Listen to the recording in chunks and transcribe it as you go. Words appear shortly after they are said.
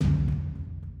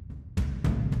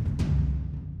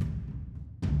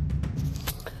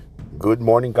Good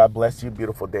morning. God bless you.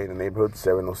 Beautiful day in the neighborhood,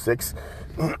 7:06.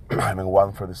 I've been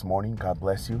waiting for this morning. God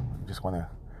bless you. Just want to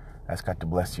ask God to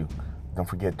bless you. Don't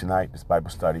forget tonight, this Bible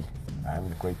study. I'm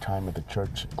having a great time at the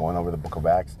church, going over the book of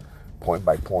Acts, point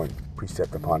by point,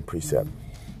 precept upon precept.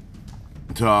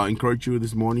 To encourage you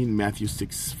this morning, Matthew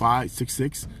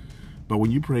 6:6. But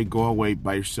when you pray, go away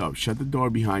by yourself. Shut the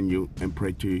door behind you and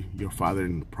pray to your Father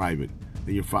in private.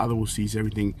 Then your Father will seize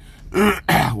everything,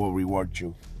 will reward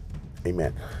you.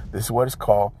 Amen. This is what is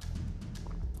called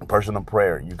personal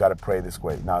prayer. You got to pray this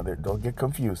way. Now, don't get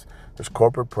confused. There's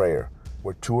corporate prayer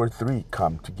where 2 or 3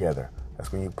 come together.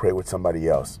 That's when you pray with somebody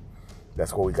else.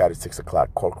 That's what we got at 6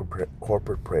 o'clock,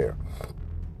 corporate prayer.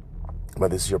 But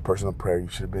this is your personal prayer. You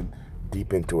should have been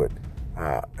deep into it,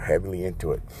 heavily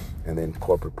into it. And then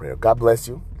corporate prayer. God bless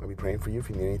you. I'll be praying for you if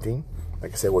you need anything.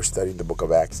 Like I said, we're studying the book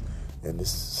of Acts. And this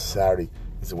Saturday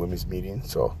is a women's meeting.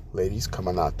 So, ladies, come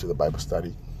on out to the Bible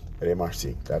study at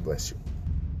MRC. God bless you.